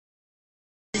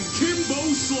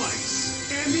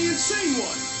Slice, and the insane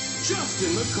one,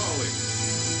 McCully.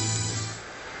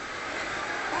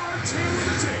 Our tale of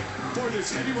the tape for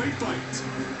this heavyweight fight.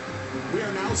 We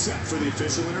are now set for the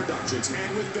official introductions,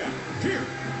 and with them, here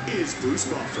is Bruce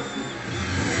Buffer.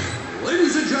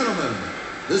 Ladies and gentlemen,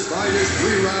 this fight is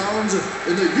 3 rounds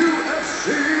in the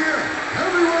UFC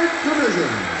Heavyweight Division.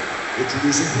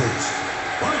 Introducing first,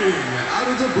 fighting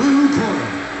out of the blue corner.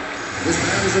 This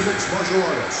man is a mixed martial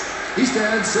artist. He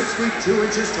stands 6 feet 2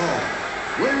 inches tall,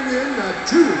 weighing in at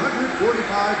 245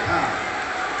 pounds,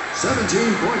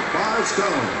 17.5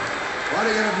 stone,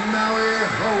 fighting out of Maui,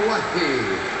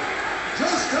 Hawaii.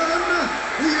 Justin,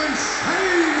 the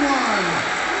insane one,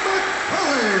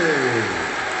 McCully.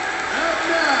 And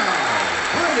now,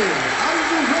 fighting out of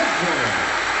the red corner.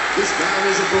 This man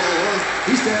is a brawler.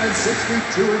 He stands 6 feet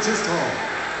 2 inches tall,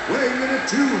 weighing in at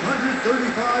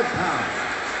 235 pounds,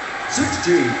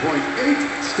 16.8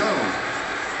 stone,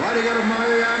 fighting out of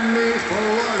Miami,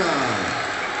 Florida.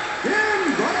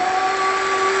 Kimbo!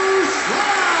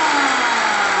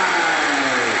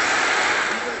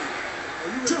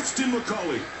 Justin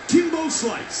McCully, Kimbo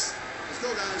Slice. Let's go,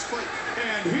 guys, fight.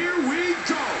 And here we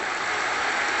go.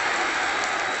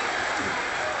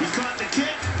 He caught the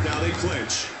kick, now they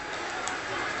clinch.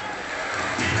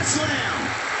 And a slam.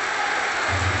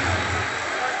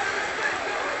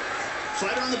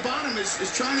 Fighter on the bottom is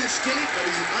trying to escape, but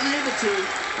he's unable to.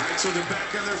 All right, so they're back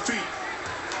on their feet.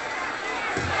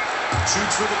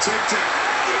 Shoots for the takedown.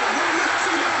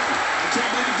 I can't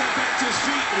believe he got back to his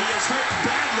feet, but he has hurt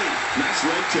badly. Nice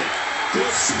leg kick. Good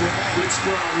sprawl. Good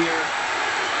sprawl here.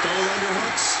 Double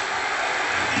underhooks.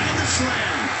 And the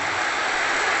slam.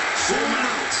 Full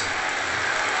mount.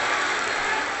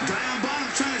 Guy on bottom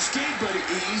trying to escape, but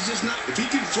he's just not. If he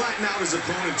can flatten out his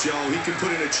opponent, Joe, he can put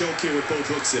in a choke here with both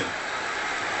hooks in.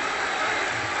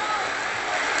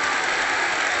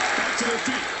 Back to their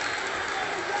feet.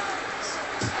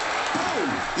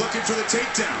 Boom! Looking for the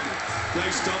takedown.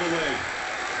 Nice double leg.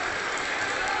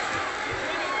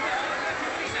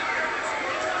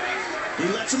 He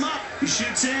lets him up. He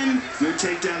shoots in. Good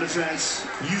takedown defense.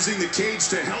 Using the cage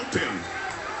to help him.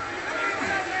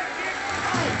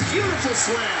 Oh, beautiful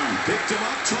slam. Picked him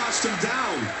up, tossed him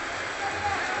down.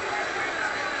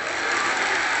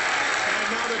 And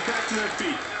now they're back to their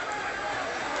feet.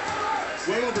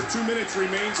 Well over 2 minutes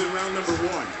remains in round number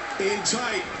 1. In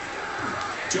tight.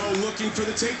 Joe looking for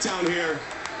the takedown here.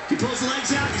 He pulls the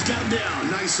legs out, he's got him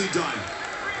down. Nicely done.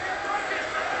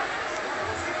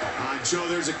 Joe,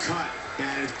 there's a cut,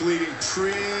 and it's bleeding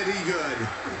pretty good.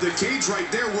 The cage right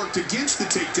there worked against the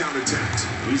takedown attempt.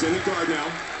 He's in the guard now.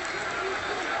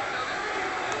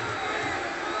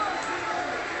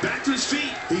 Back to his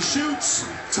feet. He shoots.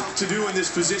 Tough to do in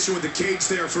this position with the cage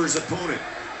there for his opponent.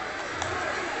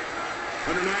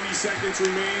 Under 90 seconds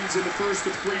remains in the first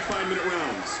of 3 5-minute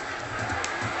rounds.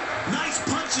 Nice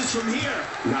punches from here.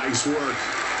 Nice work.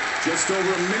 Just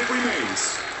over a minute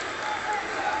remains.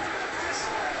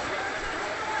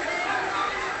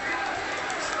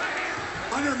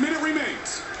 Under a minute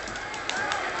remains.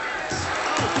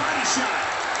 Oh, body shot.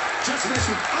 Just missed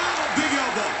with, oh, big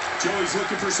elbow. Joey's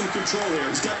looking for some control here.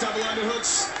 He's got double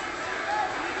underhooks.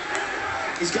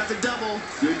 He's got the double.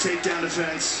 Good takedown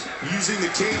defense. Using the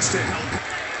cage to help.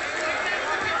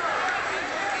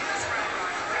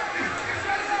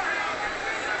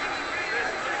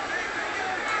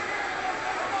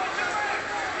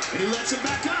 And he lets it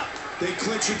back up. They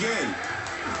clinch again.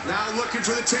 Now looking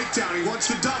for the takedown. He wants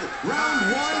the double.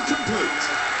 Round 1 complete.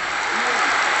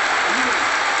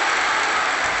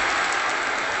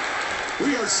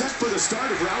 We are set for the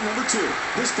start of round number 2.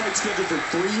 This fight's scheduled for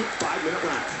 3 5-minute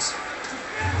rounds.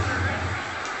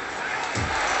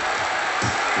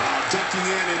 Ducking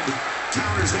in and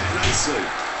counters that nicely.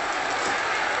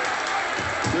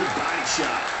 Good body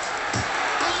shot.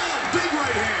 Oh, big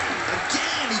right hand.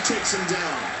 Again, he takes him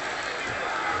down.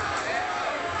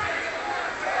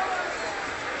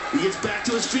 He gets back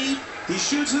to his feet. He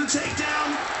shoots for the takedown.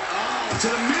 Oh, to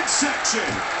the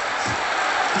midsection.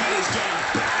 He is getting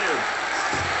battered.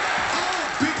 Oh,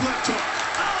 big left hook.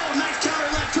 Oh, nice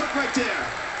counter left hook right there.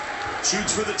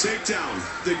 Shoots for the takedown.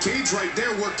 The cage right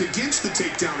there worked against the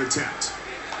takedown attempt.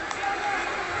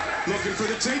 Looking for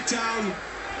the takedown.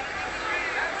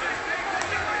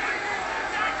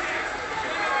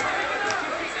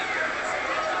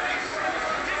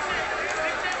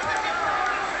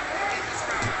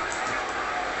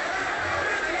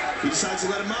 He decides to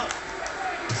let him up.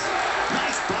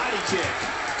 Nice body kick.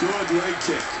 Good leg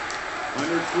kick.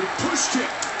 Under 3, push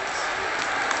kick.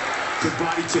 Good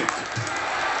body kick.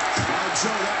 Oh, Joe,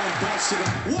 that one busted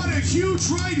him. What a huge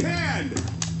right hand.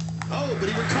 Oh, but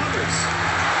he recovers.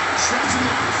 Shrugs him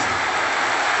off.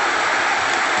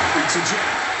 Beats a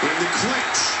jab. In the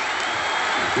clinch.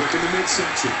 Look in the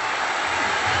midsection.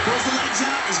 Pulls the legs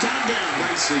out. He's got him down.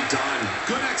 Nicely done.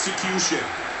 Good execution.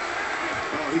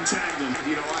 Oh, he tagged him.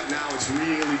 You know what? Now it's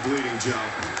really bleeding, Joe.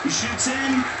 He shoots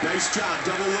in. Nice job.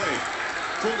 Double leg.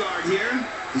 Full guard here.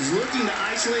 He's looking to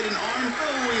isolate an arm.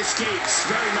 Oh, he escapes.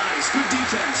 Very nice. Good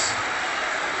defense.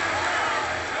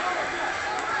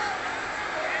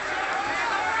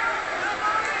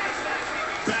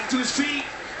 Back to his feet.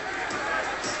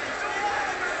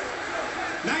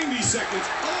 90 seconds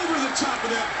over the top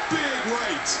of that big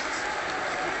right.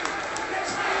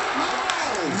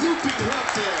 Oh, looping hook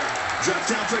there. Drop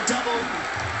down for a double.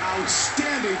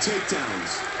 Outstanding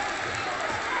takedowns.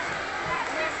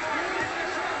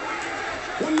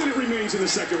 1 minute remains in the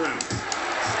second round.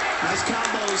 Nice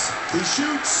combos. He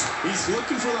shoots. He's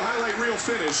looking for the highlight reel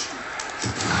finish.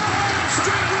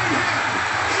 Straight right hand.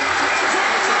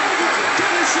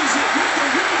 Finishes it with the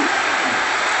right hand.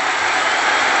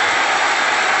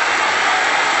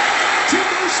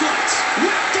 Kimbo Slice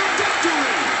with the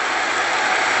victory.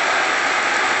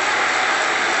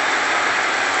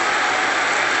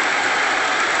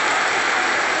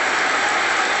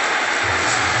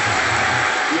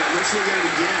 Yeah, let's look at it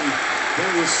again.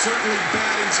 There was certainly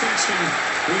bad intention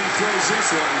when he throws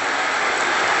this one.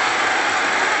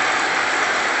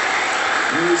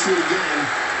 Here we see it again.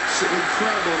 It's an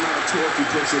incredible amount of torque he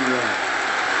puts into that.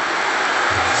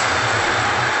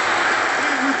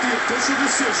 And with the official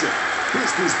decision,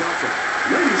 here's Bruce Buffer.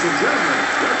 Ladies and gentlemen,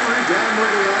 referee Dan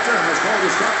Murgariata has called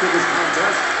a stop to this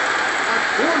contest at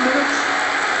 4 minutes,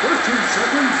 13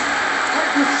 seconds,